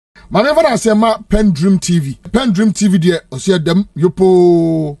My never I say ma PENDREAM TV. PENDREAM TV there. I see them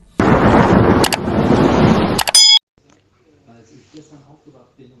yopo.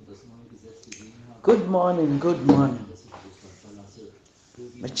 Good morning, good morning.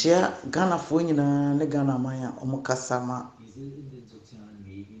 Mechia Ghana Fuina, ne Ghana Maya, Omokasama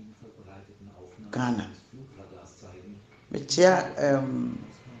Ghana. Mechia,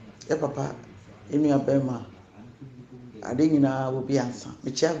 papa, Emi Abema, Adinina will be answer.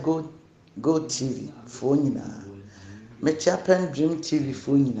 Mechia Go TV, Fonina. Mechia PENDREAM TV,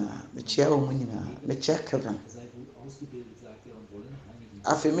 Fonina. Mechia Omunina, Mechia Kevin.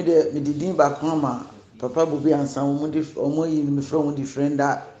 Afi me didin ba koma papa bobi ansan omo yi me from one different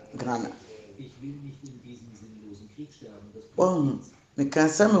that Ghana. Me kan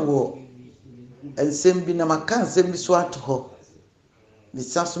say me wo ensem bi na maka ensem bi so ato ho. Me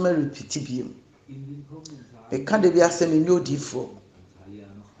saso me repeat biem. Me kan de bi asem me odifo.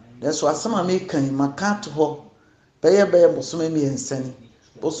 Den so asema me kan maka to ho. Beye bosome me ensani.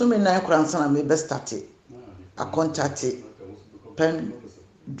 Bosome na akransa na me be start a contact PENDREAM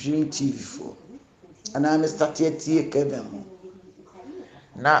TV for. And I'm started here Kevin.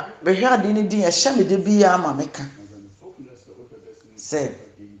 Now, we heard in the a shammy de be a mameka. Say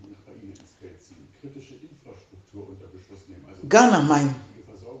Ghana mine.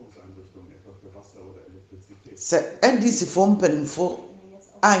 Say NDC form pen for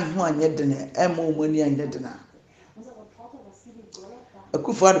I want yet MO money and yedna.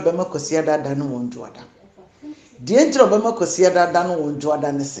 Akuffo Addo bema kosia da no won juada. The entry of bema kosia da no won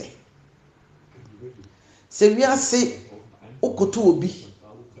juada ne say. Se wi ase okoto obi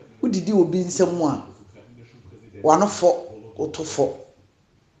udidi obi nsem a wanofo otofo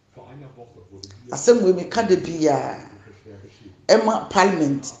asem we me ka de bia ema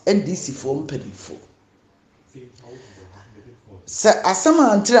parliament NDC for mpanifo se asem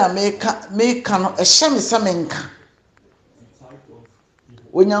antira me ka no ehye me se menka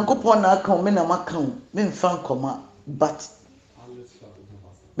onyankopon na aka me na maka me mfa nkoma but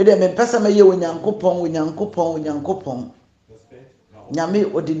me de me pesa me ye onyankopon nyame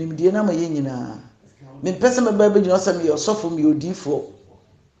odinimdie na maye nyina me pesa me ba be nyina osam ye osofo me odifo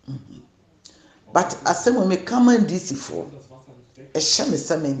but asem me kama ndisi fo ehye me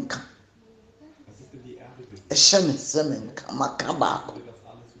semenka maka ba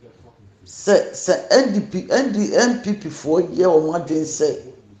se NPP fo ye o madwen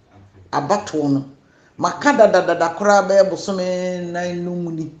se abato no maka da kora be bosome nan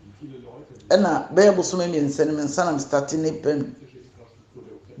numuni ena be bosome me nsene me nsana start ne PENDREAM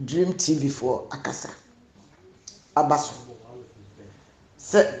TV for akasa abaso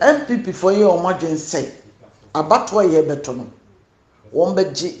se NPP for ye o madwen se abato ye beto no won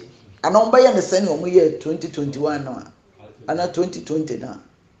beji ana won be ye ne se ne o ye 2021 no ana 2020 na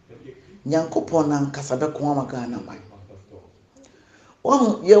nyankopon na nkasa be ko Ghana man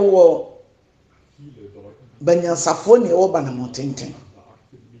ye wo banyansafo ne wo bana motenten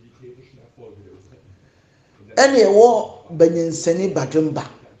ene wo banyansani badwemba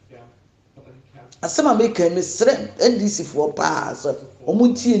asema me kan me sre NDC fo pa so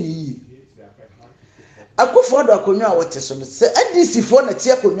omuntie ni yi Akuffo Addo akonwa a wote so se NDC fo na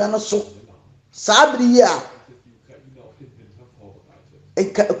tie akonwa no so saabri yi a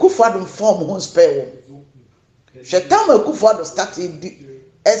Akuffo Addo form ho spell wo shetam Akuffo Addo start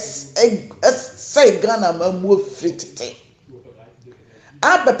say Ghana mamu fitete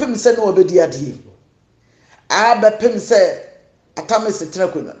abepem se no obedi ade abepem se atamese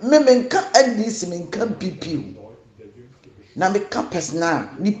trakuna me nka NDC me nka PP na me ka personal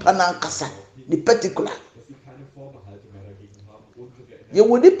nipa na nkasa ni particular ye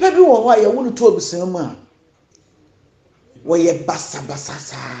wodi pa bi wo ho a ye wonu to obisan mu a wo ye basa sa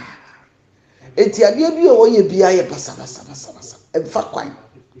enti ade bi wo ye bia ye basa emfa kwan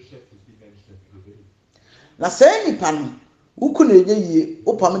na say nipa no wuku na enye yie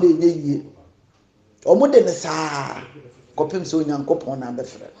opam na enye yie omo de ne saa kopem so nyankopon na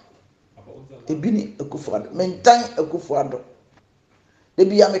befre ebi ni Akuffo Addo mentan Akuffo Addo de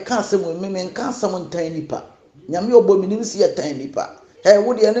bia me ka asem me nka asem ntan nipa nyame obo minim si etan nipa he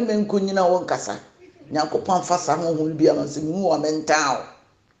wo de ne menko nyina won kasa nyankopon fa sa ho bia no se mu wa mentan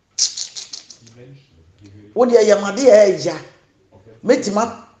wo de yamade ya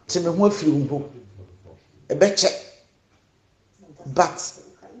metima te me ho afiri ho ebeche but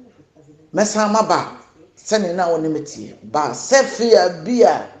Mensah maba sene na woni metie ba sefia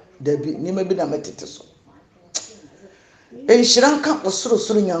bia dabi ni mabi na metete so enhyiranka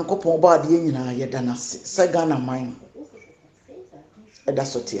osoro nyankopon ba de nyina ye dana se Ghana man eda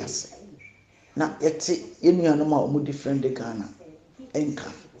so te ase na yeti yenuanom a omu different de Ghana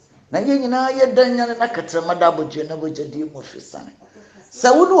enka na ye nyina ye danya na katrama da boje na boje di mo hwesane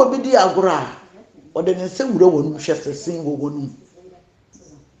sa wo no obi di agora o de ne se wura wonu hwesesin wo wonu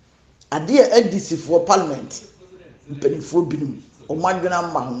ade a NDC for parliament mpanifo binum o madwena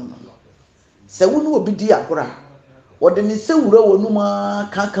mma ho sa wo no obi di agora o de ne se wura wonu ma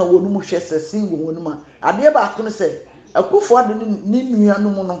kanka wonu hwesesin wo wonu ma ade ba ko no se Akuffo Addo ni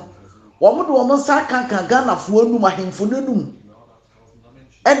nuanum no wo mo de wo sa kanka Ghana fo num ahemfo num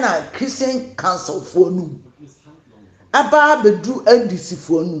ena Christian Council fo num aba bedu NDC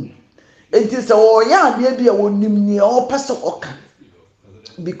fo num enti se wo ya ade bia wonim ni o pese oka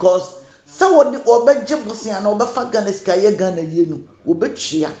because so wo de obegye bosia na obefa Ghana ska ye Ghana ye no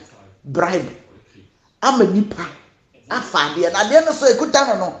obetwia bribe ama nipa afade na de no so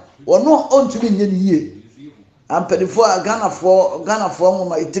ekuta no wono ontumi nye ni ye ampenifo Ghana fo mo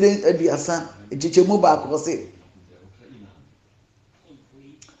ma itire aduasa echichemu ba ko se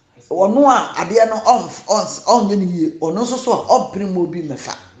wono a ade no on nye ni ye ono so so oprim obi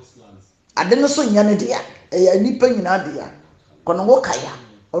mefa ade no so nya ne dia e nipa nyina dia kono wo kaya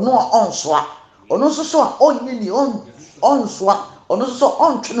ono onsoa ono so so onye ni onsoa ono so so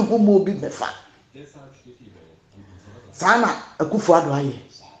ontwene ho mo obi mefa sana Akuffo Addo aye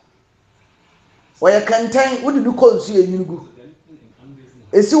oya kantan wodi du konsu enyugu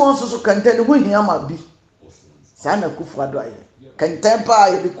esi won so kantan ho hia ma bi sana Akuffo Addo aye kantan pa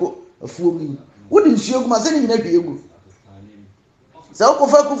ye ko afuo mi wodi nsuo gu ma se ni nyina hwe egu sa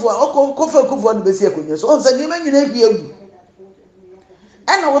okofa Akuffo Addo besi akonyo so on se ni nyina hwe egu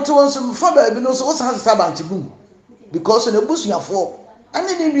ana woto won so fa ba bi no so wosan sabanti bum because na busuafo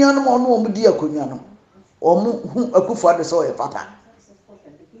ani ni nuanom ono om di akonyo no omu hu Akuffo Addo so ye papa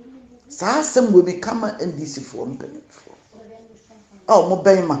Saasem will become NDC for mpanifo. Oh, mo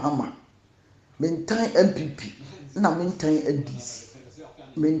ben mahama. Mentan MPP na mentan NDC.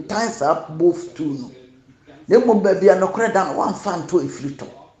 Mentan sa both two no. Ne mo ba bia no kre dan wan fan to efrito.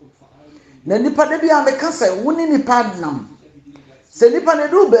 Na nipa de bia me ka se woni nipa nam. Se nipa ne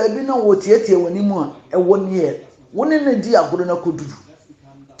do ba bi na wo tietie woni mu a e woni ye. Woni ne di agoro na kodudu.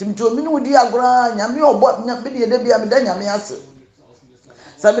 Timto mi no di agoro nyame obo nya be de bia me da nyame ase.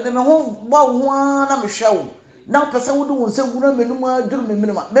 Sabe de me ho ba ho na me hwewo na pese wo do won se wura menum aduru me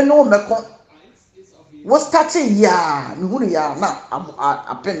menum me no meko wo start ya me hunu ya na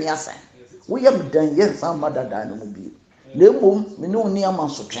apemi asan wo ye me dan ye san madada na mu bi na emom me no ni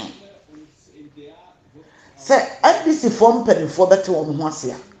amaso twen se NDC form penifo bete wo ho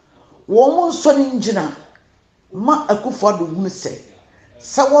ase a wo mo nso ni ngina ma Akuffo Addo hunu se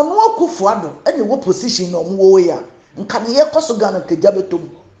wo no Akuffo Addo ene wo position no mo wo ya nka me ye koso Ghana kagya betom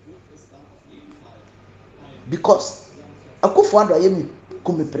because Akuffo Addo ayemi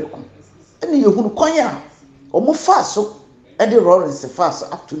kumepreko ene ye hunu kwanya omo faso e de Lawrence faso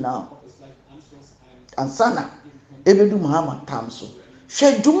up to now ansana ebedu Muhammad tamso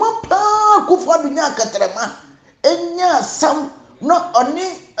hwe duma pa Akuffo Addo nya akatrema enya sam no oni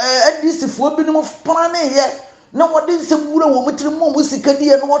NDC fo bi no plan ye na wode nsem wura wo mutiri mo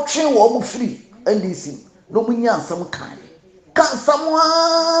sikadie no wotwe wo mo free NDC no munya ansam kan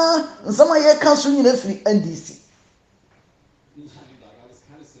samwa nsama ye kan so nyina free NDC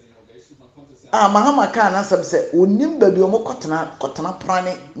mahama kan ansam se onim ba bi o mo kotena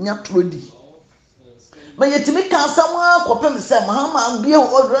prane nya trodi ma yetimi kan samwa kopem se mahama bia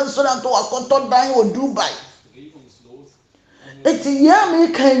o restaurant o akoto dan o Dubai eti ya me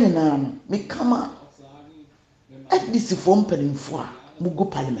kan nyina no me kama NDC for mpanimfo a mugo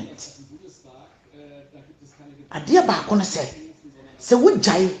parliament ade ba ko no se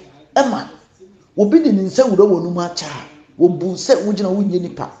wujai ema obi de nsa wura wonu ma cha wo bu se wugina wunye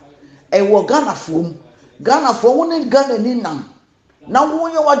nipa e wo Ghana fo wo ne Ghana ni nam na wo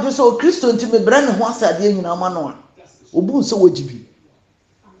ye wadwe so Kristo nti me bre ne ho asade nyina ma no a obu se wogibi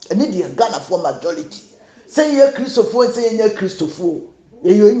ene de Ghana fo majority se ye Kristo fo se ye Kristo fo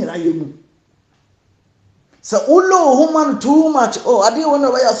ye yo nyina ye mu se ulo human too much oh ade wo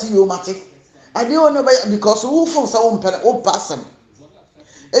no ba ya see you mate ade wo no ba because who from so mpene o person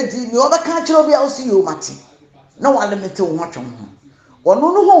edi ni obaka kire obi a o see you mate na wale mete wo hwatwe ho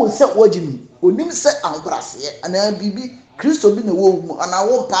ono no ho se wogimi onim se angrase ana bibi Kristo bi na wo mu ana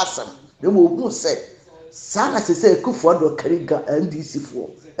wo person de mo hu se sana se Akuffo Addo kariga NDC fo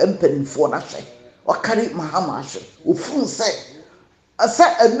empenfo na hwe o kari mahama hwe o fun se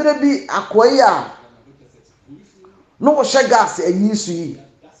asa emre bi akoyi a no wo hwe gas anyi su yi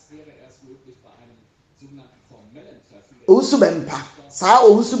osu bempa saa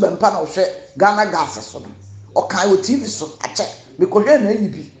osu bempa na wo hwe Ghana gas so no o kan wo TV so ache me ko hwe na yi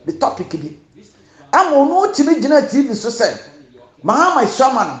bi the topic bi ama no timi gina TV so se Mahama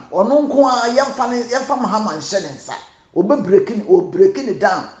shaman ono nko a yemfa Mahama nhyɛ ne nsa breaking it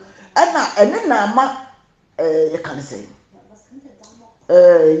down ɛna ɛne na ama you can say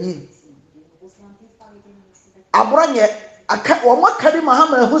yi abranye aka wo makari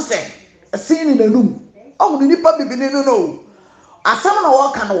Mahama ehu sɛ asin ni nanum ɔmo nipa bibini no asɛm na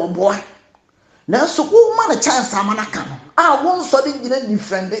wɔka na wɔboa na so wo ma na chance amana ka no a wo nso de gina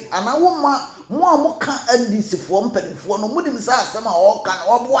different ana wo ma mo a mo ka NDC fo mpanifo no mo dim sa asɛm a wɔka na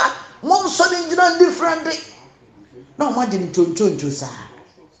wɔboa mo nso de gina different na mo agye ntontonto sa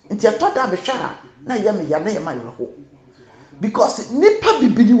nti atoda behwa na yɛ ya na yɛ ma yɛ ho because nipa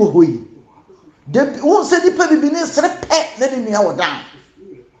bibini wo hoyi de wo se nipa bibini sere pɛ na de nia wo down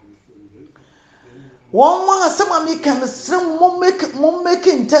one man asema mi kan srem mo make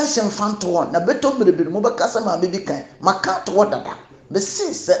intention fanto na beto berebere mo beka asema mi bi kan maka to dada be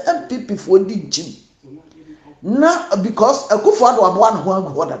since MPP for di jim na because Akuffo Addo aboa no ho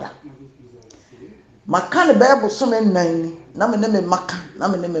agu dada maka ne bible so me nan na me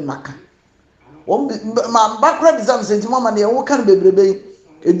maka won ma background exam senti mama ne wo kan bebrebe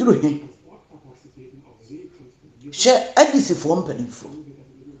eduru he she edisi for mpanifo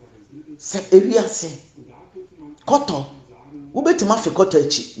se ewiase koto wobetima fe koto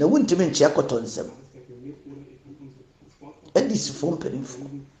echi na wontimi nchia koto nsem edisi for mpanifo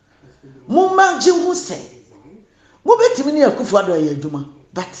mumma je hu se wobetimi ne Akuffo Addo ya adwuma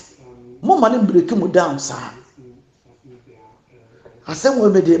but mumma ne break mu down sa asem wo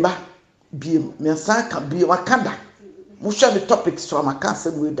me de ba bi Mensah ka bi wakanda mo hwe the topics so amaka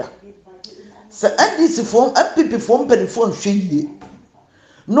asem we da se edisi for MPP for mpanifo nhwe yie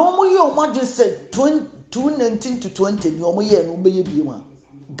no mo ye o ma je say 2019 to 20 ni o mo ye no be ye bi ma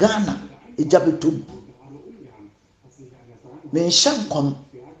Ghana ejabetom me nhyam kom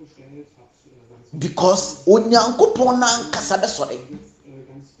because onyankopon na nkasa be sore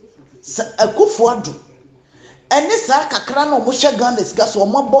se Akuffo Addo ene sa kakra na o mo hye Ghana sika so o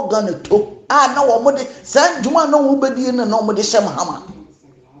mo bo Ghana to na wo mo de sa djuma na wo bedi na o mo de hye Mahama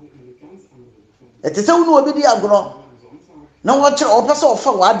etese wo no obedi agro na wɔkyerɛ ɔpɛsɛ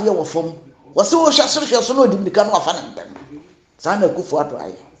ɔfa wade wɔ fam wɔse wo hwɛ so no odi mika no afa ne mpɛm saa na Akuffo Addo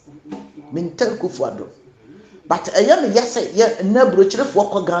ayɛ mental Akuffo Addo but ɛyɛ me yɛsɛ yɛ na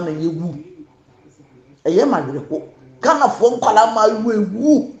brokyerefo kɔ Ghana yɛwu ɛyɛ madwereko Ghanafoɔ nkwala ma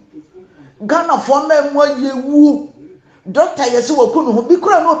wu Ghanafoɔ ma mu yɛwu doctor yɛsɛ wɔku no ho bi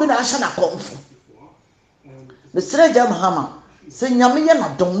kura na obi na ahyɛ na kɔmfo mesrɛ gya Mahama sɛ nyame yɛ na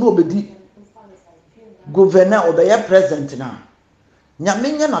dɔm na obedi governor obeye president na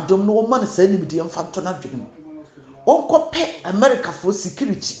nyame nya na dom no wo man sa nimdi mfanto na dwene onkope America for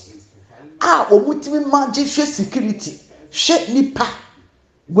security omutimi manje hwe security hwe nipa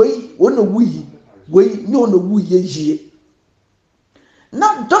wei wona wuyi wei ni ona wuyi yie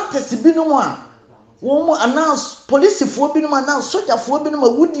na doctors binom a wo mo announce police fo binom announce soldier fo binom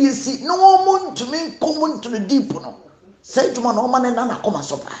wudi esi no wo mo ntumi nkomo ntune deep no say tuma no man na koma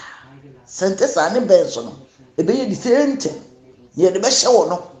so pa sentence ane benso no ebeye di sente ye de be hye wo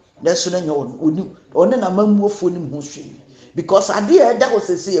no na so na nya wo oni one na mamuofo nim ho hwe because ade e da ho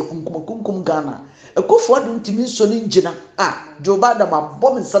sese ye kunkum Ghana Akuffo Addo ntimi so ni ngina Joe Biden ma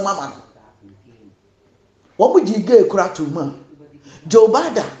bom nsama wo mu jige kura to mu Joe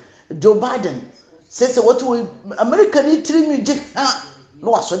Biden sese what we America ni trimi je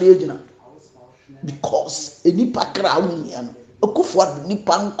no aso de agina because enipa kra awunia no Akuffo Addo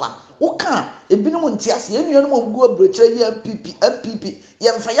nipa nkwa woka ebinom ntiase enuanom ogu abrokyere ye MPP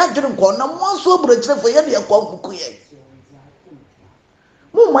ye mfa ya dwere nkɔ na mo so abrokyere fo ye de yakɔ nkuku ye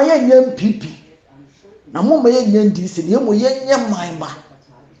mo ma ye nya MPP na mo ma ye nya DISASSOCIATES ne mo ye nya manba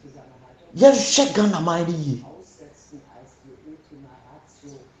ye hwe Ghana man yi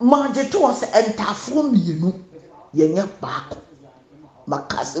ma je to was entafo mienu ye nya baako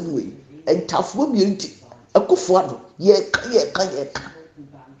makase we entafo mienu ti Akuffo Addo ye ka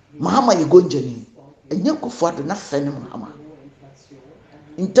Mahama ye gonjani enye Akuffo Addo na fene Mahama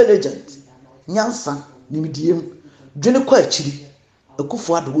intelligent nyansa nimdiem dwene kwa akiri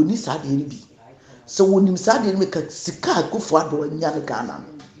Akuffo Addo woni saade ni bi so wonim saade ni ka sika Akuffo Addo anya ne Ghana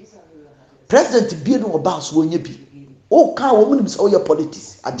president bi no oba so wonya bi o ka wo munim so ye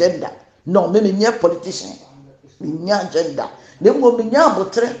politics agenda no me nya politician me nya agenda ne mo me nya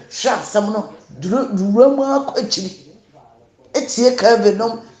abotre hwa asem no duru mu akiri etie ka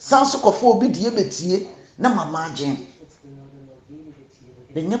venom sanso kofo obi die betie na mama agyen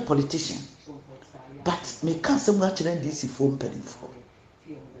the new politician but me can say much in this phone penny for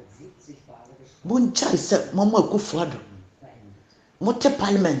buncha say mama Akuffo Addo mote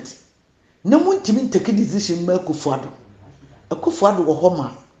parliament na muntimi take decision ma Akuffo Addo Akuffo Addo wɔ hɔ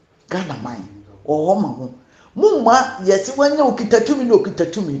ma Ghana man wɔ hɔ ma ho mumma yesi wanya okitatumi na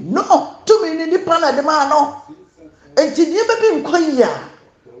okitatumi no tumi ni nipa na de ma no enti die be nkɔ yi a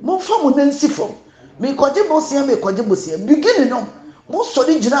mo fa mo nansi fam me koje bosia begin no mo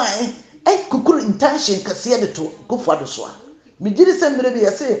sori gyina kukuru intention kase de to Akuffo Addo so a me giri se mire bi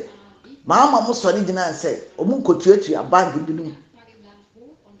yesi maama mo sori gyina se o mo nkotuatua bank bi no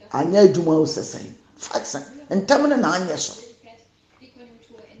anya adwuma o sesai faxa entamne na anya so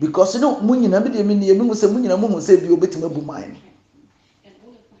because no munyina be de me ne emu se munyina mu se bi obetima bu man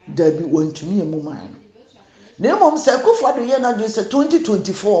da bi wontumi emu man na mom se Akuffo Addo ye na do se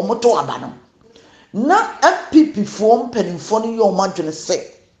 2024 moto aba no na MPP form penifo no ye o madwene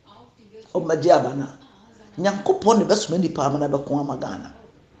se o magi aba na nyankopon ne besoma nipa amana be ko amagana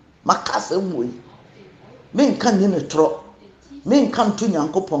makasa mwoyi me nka ne ne tro me nka nto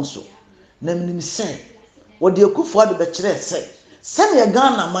nyankopon so na menim se wo de Akuffo Addo be kire se send your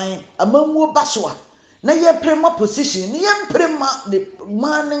Ghana man amamwo baswa na ye prema position ni ye prema the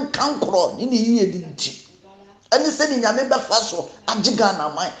man kankro ni ye dinti ani se ni nyame be faso agi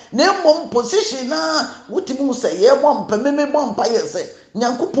Ghana man na mom position na wutimu se ye mom pememe bompa ye se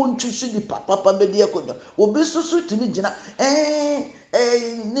nyankopon twisu di papa be de akonya obi susu timi gina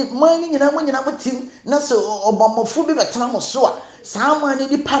ni man nyina mo nyina motim na se obamofo bi betena mo so a saa man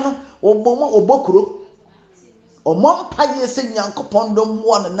ni pa no obokuro Omon paye se nyankopon do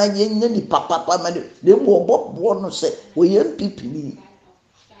mo na yenye ni papa ma de mo obobo no se wo ye MPP ni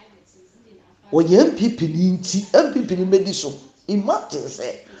nti MPP ni medi so imagine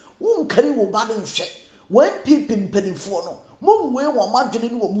se won kari wo ba de nhwe wo MPP mpanifo no mo nwe wo madwene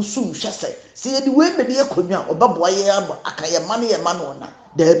ni wo musu nhwe se ye di we medi akonwa obabo ye akaye mane ye ma no na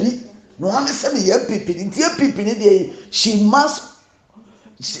dabi no ane se ye MPP ni nti MPP ni de she must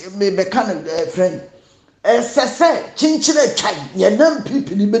me mechanic friend sese chinchire chai ye nam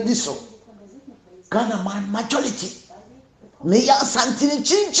people ni bedi so Ghana man majority me ya santini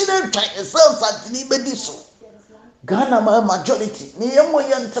chinchire chai santini bedi so Ghana man majority me ye mo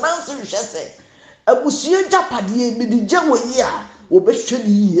ye trans hwese abusie japade me di gye wo yi a wo be hwe ni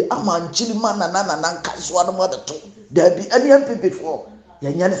yi ama nchiri man na nka so ado mo beto dabi ani MPP for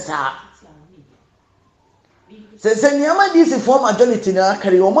ye nya ne sa sese ni ama disi for majority na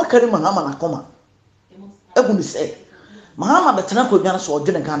akare o makare mahama na koma egunu se mahama betena ko gwana so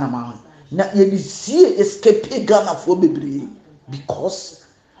odwene Ghana ma na ye bi sie escape Ghana for bebre because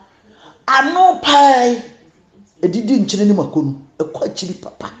ano pai edidi nkyene ni makonu ekwa chiri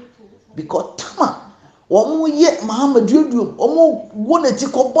papa because tama wo ye mahama duodum omo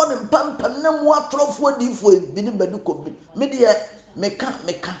wonati ko bone pampam na mu atrofo adifo bi ni badu ko bi me de meka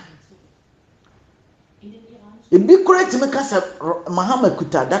ebi correct me kasa mahama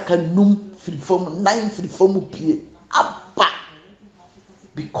kuta daka num from 9 from pie abba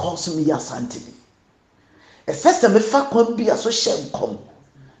because me ya santini efese me fa kwam bi aso hyenkom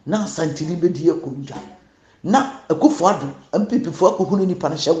na santini be die akonja na Akuffo Addo MPP fo akohunu ni pa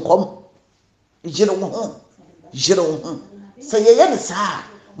na hyenkom jire wo ho se ye ne sa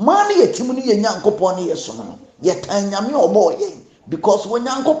man ye timu ni ye nyankopon ne ye so no ye tan nyame obo ye because wo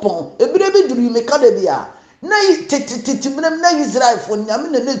nyankopon ebire be duru me kada bia na tititimrem na Israel fo nyame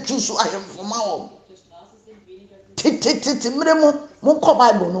na twisu ahemfo ma wo tititimrem mo ko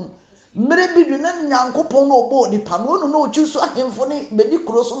Bible no mre bi du na nyankopon no obo ni pa no no twisu ahemfo ni bedi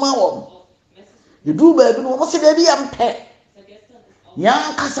kuro so ma wo ye du ba bi no mo se da bi ampe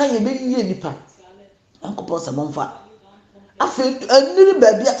ya kasa ye be yi nipa nyankopon se mo mfa afi aniri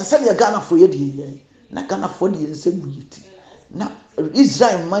ba bi atase ne Ghana fo ye di na Ghana fo di nse buiti na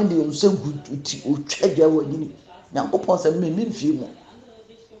Israel mind you say good ti o twagya wanyini nyankopon se me mfie mu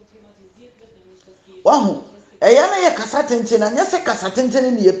wahu eya na ye kasa tenten na nya se kasa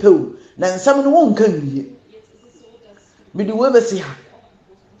tenten ne ye pew na nsam no won kan wie me di we be se ha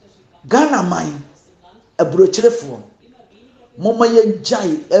Ghana mind abrochirefo moma ye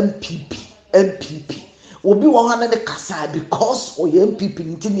jai MPP obi wo ha na de kasa because o ye MPP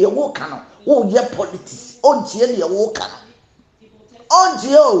nti ne ye wo kan wo ye politics on tie ne ye wo kan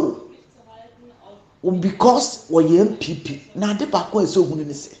onjio because we MPP na de ba ko eso hunu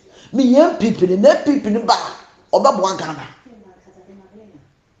ni se me MPP ni na MPP ni ba obabo Ghana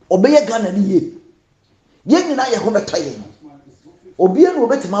obeye Ghana ni ye nyina ye ho beta ye obi enu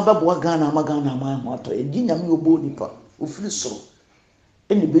obetima babo Ghana ma ho ato ye nyame obo nipa ofiri soro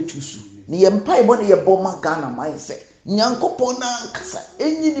eni betusu ni ye mpai bo ne ye bo ma Ghana ma se nyankopon na nkasa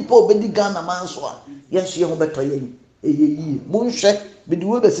enyi nipa obedi Ghana ma so a ye hye ho beta ye eyeyi monhwe bidi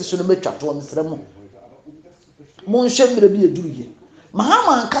we besi so no metwato mesrɛ mo monhwe mre bi eduruye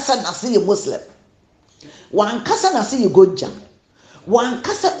mahama nkasa na se ye muslim wankasa na se ye gojja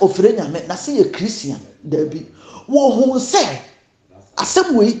wankasa ofire nyame na se ye Christian dabi wo hu se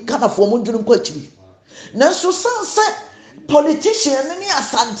asem wei kanafo mo dwene kwa akiri nanso sanse politician ni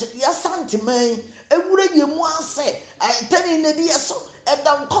asante man ewura yemu ase tani na di yeso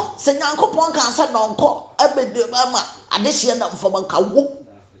edanko se nyankopon kan sa donko ebede mama adehye na mfoma nka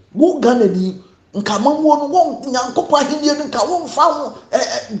wo Ghana ni nka mamuo no wo nyankopon ahindie nka wo mfa ho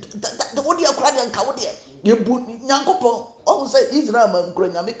wo de akura de nka wo de yebu nyankopon o se Israel man kura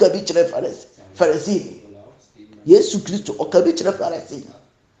nyame ka bi kire Pharisee Yesu Kristo o ka bi kire Pharisee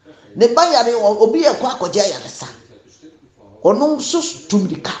ne bayare obi e kwa akogye yaresa ono so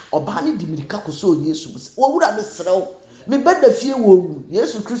tumrika oba ne dimirika ko so Yesu wo wura me serew me beda fie wo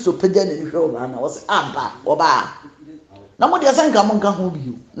Yesu Kristo pagya ne hwe oba na wo se aba oba na mo de asanka mo nka ho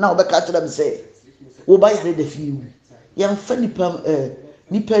bi na obeka kira me se wo ba yare da fie wo yan fa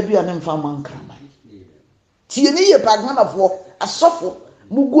nipa dua ne mfa mankrama tie ni ye pagnanafo asofo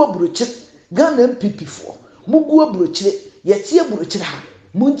mugu abrochi Ghana MPP fo mugu abrochi ye tie abrochi ha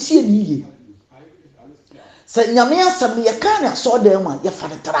muntie ni ye se nyame asam ye kan aso dan wa ye fa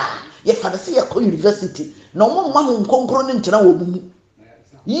tra ye fa se ye ko university na mo ma ho nkonkro ne ntena wo mu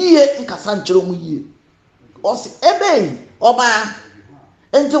yiye nkasa nkyero mu yiye o se ebe oba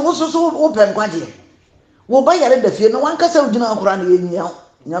enti wo so wo penkwaje wo ba yare da fie no wankasa ugina akora na ye nyia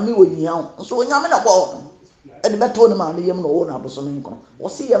nyame wo nyia so nyame na bo edi beto ne ma ne yem no wo na aboso ne nko wo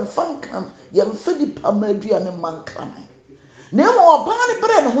se ye mfankam ye mfadi pamadua ne mankam na mo oba ne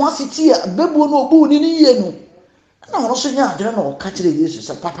bre ne ho asiti a bebuo no obu ni yiye no na ho so nya adre na o ka kire Yesu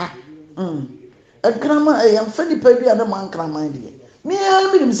se papa enkrama ye mfadi padua ne mankam de me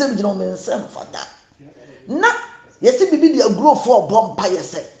nim se bigina o Mensah fada na yesi bibi dia grow for bomba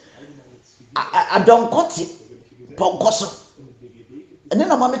yese adonkoti ponkoso ene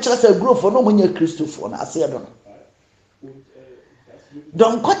na mama kire se grow for no munya Christopher na ase do no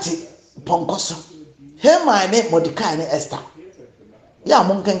donkoti ponkoso Hema ne Mordecai ne Esther ya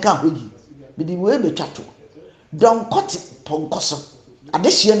mo nkenka hoyi bidi we betwato donkoti ponkoso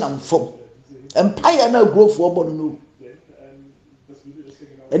adehye na mfom empire na grow for obo no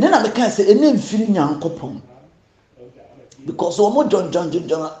ene na me kan se ene mfiri nyankopon because omo John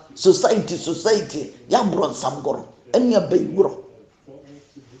society ya bron samgoro enya baygoro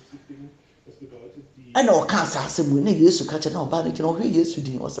ana o kan sa asemu ne Yesu ka che na oba ne kino hwe Yesu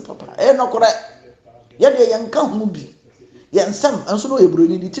din o se papa no kore ye de yanka hu bi yansam anso no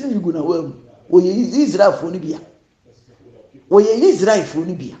ebroni di tinu yugu na wam wo ye Israel fo ni bia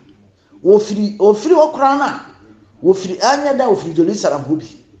wo firi okra na wo firi anya da wo firi Jerusalem ho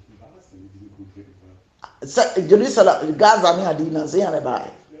bi Jerusalem Gaza ne adina se ya ne ba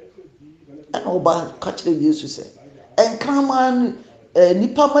ana oba ka kire Yesu se enkraman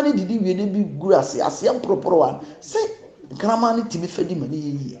nipa mani didi wie ne bi guru ase proporo wan se enkraman timi fadi mani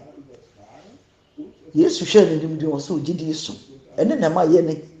yi Yesu hwe ne dim di o so gidi Yesu ene na ma ye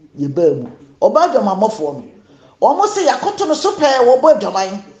ne ye ba mu oba dwama mofo no omo se yakoto no so pe wo bo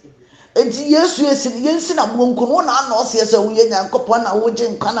dwaman enti Yesu yensi na monko no na na o se se wo ye nyankopon na wo je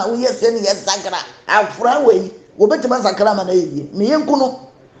nkwa na wo ye se ne ye zakra afra wei wo betima zakra ma na ye me yenku no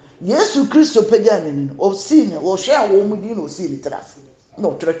Yesu Kristo pagya ne o si ne o hwe a wo mu di no si literasi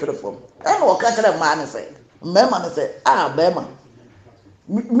no trekere fom ene o ka tere ma ne se mema ne se bema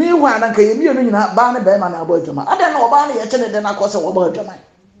mi hwa na ka yemi no nyina ba ne bema na abo adwuma ada na oba ne ye chene de na kose wo ba adwuma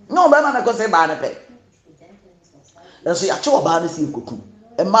no bema na kose ba ne pe enso ya che oba ne si koku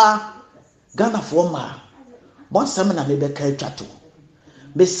ema Ghana fo ma bon sam na me be ka twato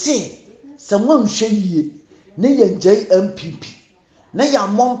be se samwa nhwe yie ne ye njai MPP na ya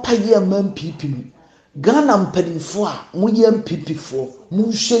mompa ye MPP no Ghana mpadinfo a mo ye MPP fo mo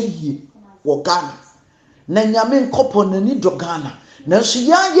nhwe yie wo Ghana na nyame nkopo na ni do Ghana na so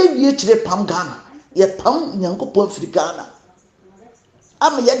ya ye wie kire pam Ghana ye pam nyankopon firi Ghana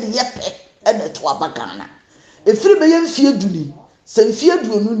am ye de ye pe ene to aba Ghana efiri be ye mfie duni se mfie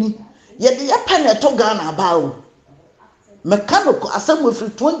duonu ni ye de ye pe na to Ghana ba o mechanical asem we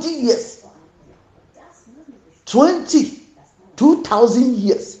 20 years 2000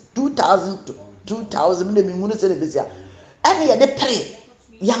 years 2000 me me munu se ne besia ene ye de pre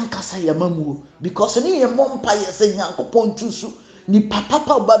yankasa yamamuo because ni ye mompa ye se nyankopon tusu ni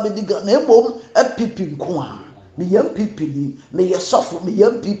papa ba be diga na emom apipi nko a me yam pipi ni me ye sofo me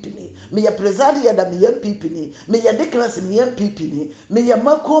yam pipi ni me ye presadia da me yam pipi ni me ye declare me yam pipi ni me ye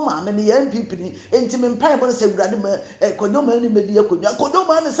makoma me yam pipi ni enti me mpa bo se wurade ma kodoma ni me di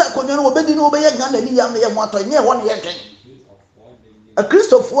kodoma ni sa kodoma no obedi no obeye Ghana ni yam ye moto nye ho ne ye twen a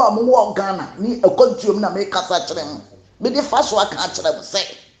Christopher amwo Ghana ni akontuom na me kasa kire mo me de fa so aka kire mo se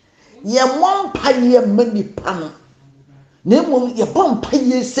ye mompa ye manipa no na mmom ye bompa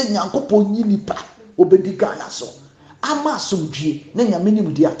ye se Nyankopon yi nipa obedi Ghana so ama asomdwie na nyame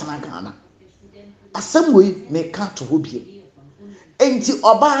nim di atana Ghana asem we me ka to hobie enti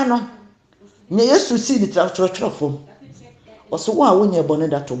oba no ne Yesu si di trotro fom oso wa wonye bone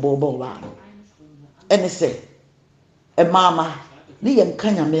da to bobo ba no ene se e mama ni ye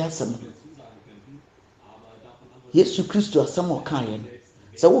nka nyame asem Yesu Kristo asem o kan ye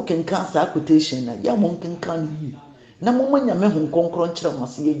se wo kenkan sa quotation na ya mo kenkan yi na mo nyame ho konkron kire mo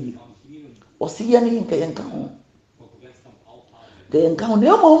se yi o se ye ni nka ye nka ho de nka ho ne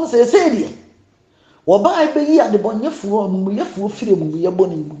mo se se die wo ba be yi ade bonyefo mu yefo fire mu ye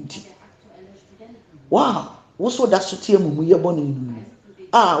boni mu nti wow wo so da so tie mu ye boni mu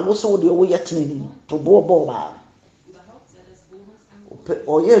wo so de wo ye teneni to bo ba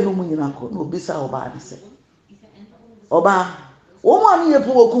o ye no mu nyina ko no bisa o ba se oba wo mo ani ye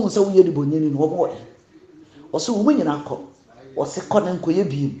po wo kun se wo ye di bonyeni no wo ye o so wo nyina ko o se ko ne ko ye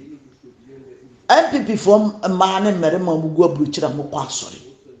bi MPP from ma ne mere ma mu gu aburu kira mo kwa sori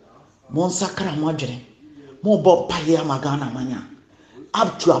mo nsakra mo adwene mo bo paye amagana manya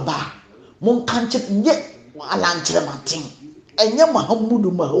abtu aba mo kanche nye alankyere matin enye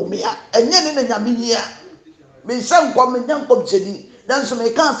mahamudu mahomia enye ne na nyame yia me san kwa me nyankom chedi dan so me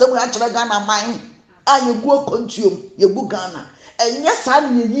kan se mo akere Ghana man aye gu kontuom ye gu Ghana enye sa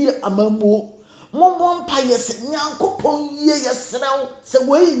ne yi amamuo mo paye se Nyankopon yie ye serew se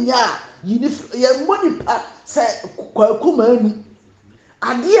we nya yini ye monipa se kwakuma anu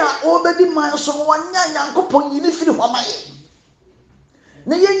ade a obedi man so wonya Nyankopon yini firi hwamaye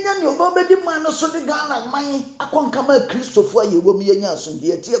na yenya ne obedi man no so de Ghana man akonkama Kristofo aye wo mi yenya so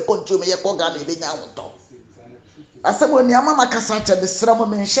de tie kontuom ye ko Ghana be nya hoto asemo ni amama kasa cha de sramo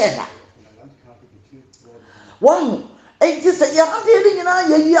men sheda won enti se ya ade de nyina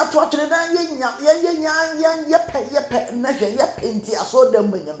ye yi ato atwere dan ye pe na hwe ye penti aso da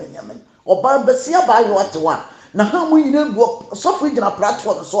manyamanyam oba besia ba yo atwa na ha mu nyina gu sofo gina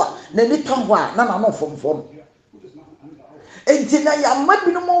platform so a na ni ka ho a na no fom enti na ya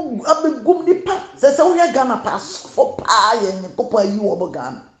mabi no mo abegum ni pa se wo ye Ghana pass for pa ye ni kopa yi wo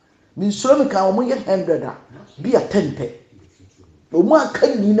Ghana mi suro mi ka wo ye 100 a bi a 10 pe o mu aka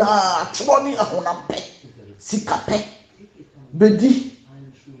ni na atwo ni ahonam pe sika pe bedi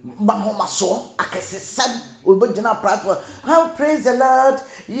mahomaso akesesam obegina platform how praise the Lord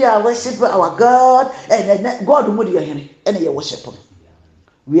yeah worship our God and God mu de yehene and you worship him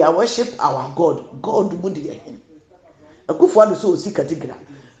we are worship our God mu de yehene Akuffo Addo so sika tigra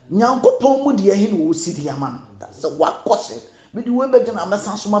Nyankopon mu de yehene wo sidi ama that's what cause me de we begina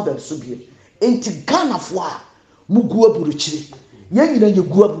mesansoma be so bie enti Ghana fo a mu gu aburukyire ye nyina ye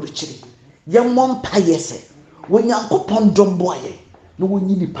gu aburukyire ye mompa yese wo Nyankopon domboye no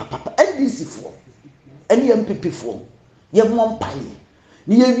wonyi ni papa NDC fo ene MPP fo ye mompaye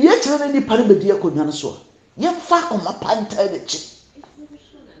ni ye wie kire ni pare bedi akonwa no so ye mfa koma panta de chi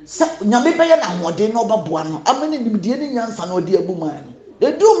se nyame be ye na hode no baboa no amene nimdie ni nyansa no de abuman no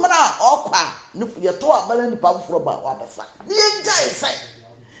edu mra okwa no ye to abala ni pa foro ba wa bafa ni ye njai sai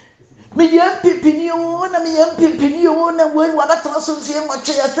me ye MPP ni o na me ye MPP ni o na we wa da transo sie mo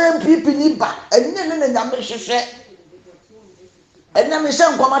twe ye MPP ni ba enne ne na nyame hwehwe enne me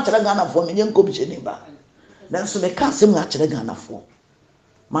sha nkoma kire Ghana fo me nko bi cheni ba dan so me ka se mu a kire Ghana fo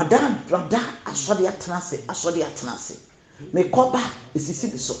madam brada asode atenase me koba esisi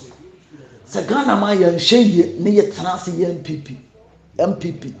bi so se Ghana ma ya nhye ne ye tenase ye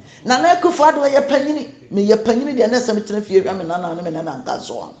MPP na Akuffo Addo ye panyini me ye panyini de na se me tena fie wi me na me na nka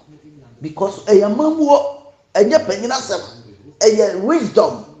so because eyamamuo enye panyina asem eye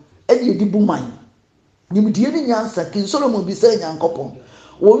wisdom enye di buman nimdie ni nyansa kin Solomon bi se Nyankopon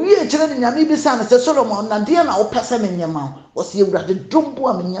wo wie kire ni nyame bi sa na se Solomon na de na wo pese me nyema wo se ewurade dombo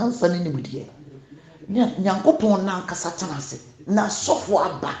a me nyansa ni nimdie Nyankopon na nkasa tenase na sofo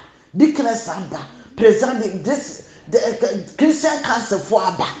aba dikness aba president this the Christian council for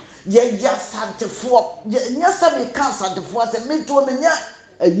aba ye sanctifo ye nyasa me council for se me to me nya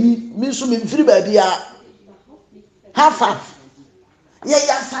ayi me so me mfiri ba bia half ye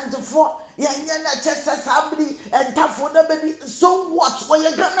sanctifo ye nya na church assembly and tafo na be so what we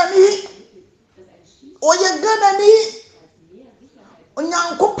Ghana ni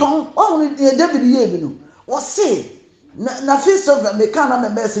Onyankopon ohun de David ye bi no wo se na face of me kana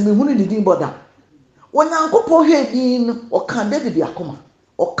me bese me hunu ni din boda Onyankopon he bi no o kan David akoma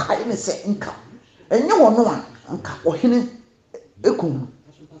o kai me se nka enye wono a nka ohene ekum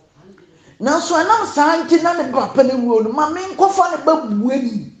na so anam santi na ne papa ne wuo no ma me nkofa ne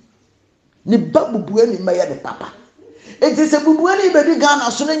babuani ne babubuani ma ya de papa It is a bubuani baby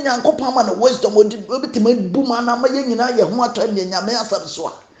Ghana, so then Yankopama and wisdom would ultimate boom and I'm a young and I have more time than Yamasa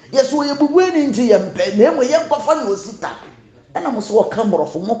Swa. Yes, we are bubuani into your pen, then young Pafan was sit up. And I must walk camera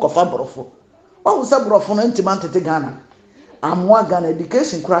for more of Fabrofo. What was a bro for intimate to Ghana? I'm Wagan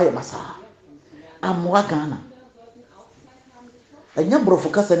education cry, Massa. I'm Wagana. A number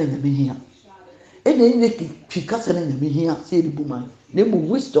of cousin in the here. And then they keep cousin in the here, say the woman. Name of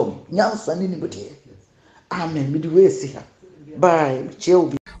wisdom, young son in the amen. Midway see her. Bye,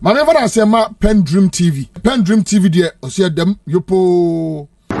 chill. Maneva na sema PENDREAM TV. PENDREAM TV there, ose dem yopo